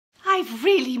I've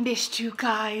really missed you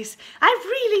guys. I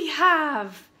really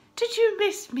have. Did you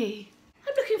miss me?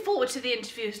 I'm looking forward to the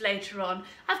interviews later on.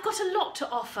 I've got a lot to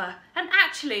offer. And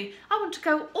actually, I want to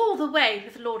go all the way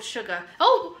with Lord Sugar.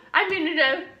 Oh, I mean, you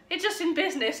know, it's just in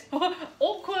business.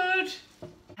 Awkward.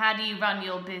 How do you run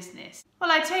your business?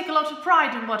 Well, I take a lot of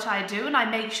pride in what I do and I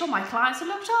make sure my clients are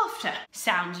looked after.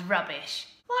 Sounds rubbish.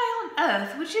 Why on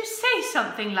earth would you say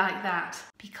something like that?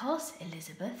 Because,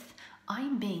 Elizabeth,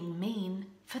 I'm being mean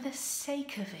for the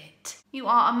sake of it. You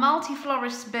are a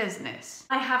multi-florist business.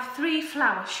 I have 3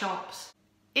 flower shops.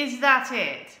 Is that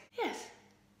it? Yes.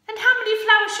 And how many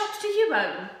flower shops do you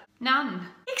own? None.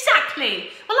 Exactly.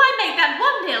 Well, I made that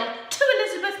 1-0 to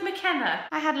Elizabeth McKenna.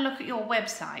 I had a look at your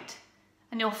website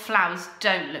and your flowers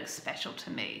don't look special to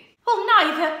me. Well,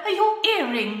 neither are your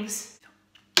earrings.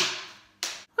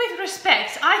 With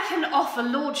respect, I can offer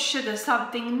Lord Sugar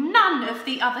something none of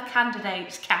the other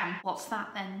candidates can. What's that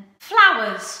then?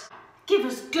 Flowers. Give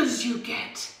as good as you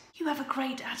get. You have a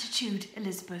great attitude,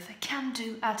 Elizabeth, a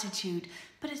can-do attitude,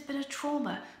 but it's been a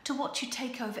trauma to watch you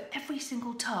take over every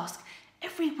single task.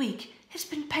 Every week, it's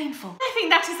been painful. I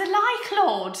think that is a lie,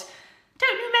 Claude.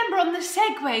 Don't you remember on the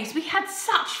segways, we had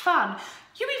such fun.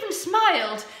 You even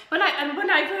smiled when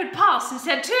I rode past and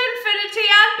said, to infinity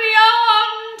and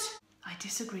beyond. I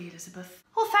disagree, Elizabeth.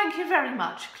 Oh, thank you very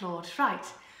much, Claude. Right,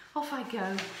 off I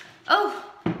go. Oh,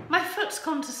 my foot's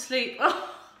gone to sleep.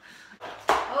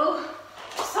 Oh,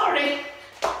 sorry.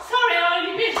 Sorry, I'll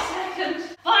only be a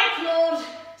second. Bye, Claude.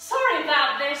 Sorry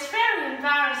about this. Very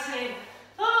embarrassing.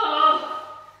 Oh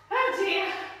dear.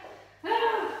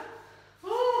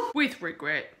 Oh. With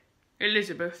regret,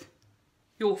 Elizabeth,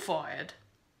 you're fired.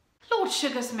 Lord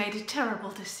Sugar's made a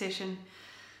terrible decision.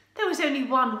 There was only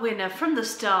one winner from the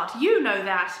start. You know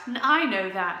that, and I know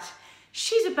that.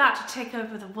 She's about to take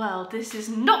over the world. This is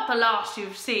not the last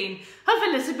you've seen of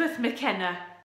Elizabeth McKenna.